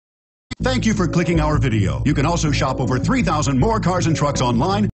Thank you for clicking our video. You can also shop over 3,000 more cars and trucks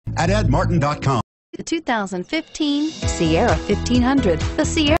online at edmartin.com. The 2015 Sierra 1500. The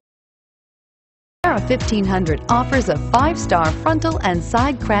Sierra 1500 offers a 5-star frontal and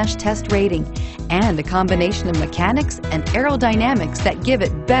side crash test rating and a combination of mechanics and aerodynamics that give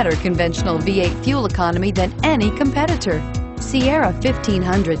it better conventional V8 fuel economy than any competitor. Sierra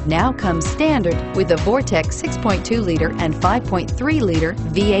 1500 now comes standard with a Vortex 6.2-liter and 5.3-liter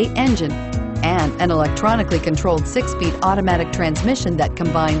V8 engine and an electronically controlled 6-speed automatic transmission that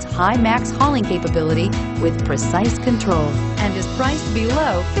combines high max hauling capability with precise control and is priced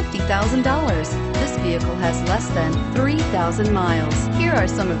below $50,000. This vehicle has less than 3,000 miles. Here are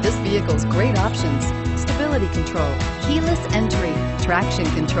some of this vehicle's great options: stability control, keyless entry, traction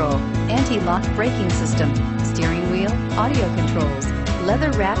control, anti-lock braking system, steering wheel audio controls,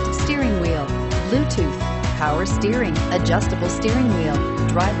 leather-wrapped steering wheel, Bluetooth, power steering, adjustable steering wheel,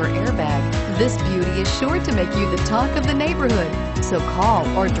 driver airbag. This beauty is sure to make you the talk of the neighborhood. So call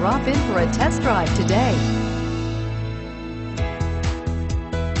or drop in for a test drive today.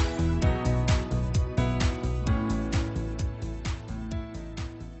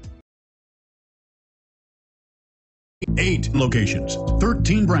 Eight locations,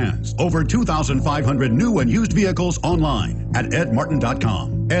 13 brands, over 2,500 new and used vehicles online at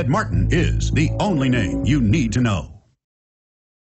edmartin.com. Ed Martin is the only name you need to know.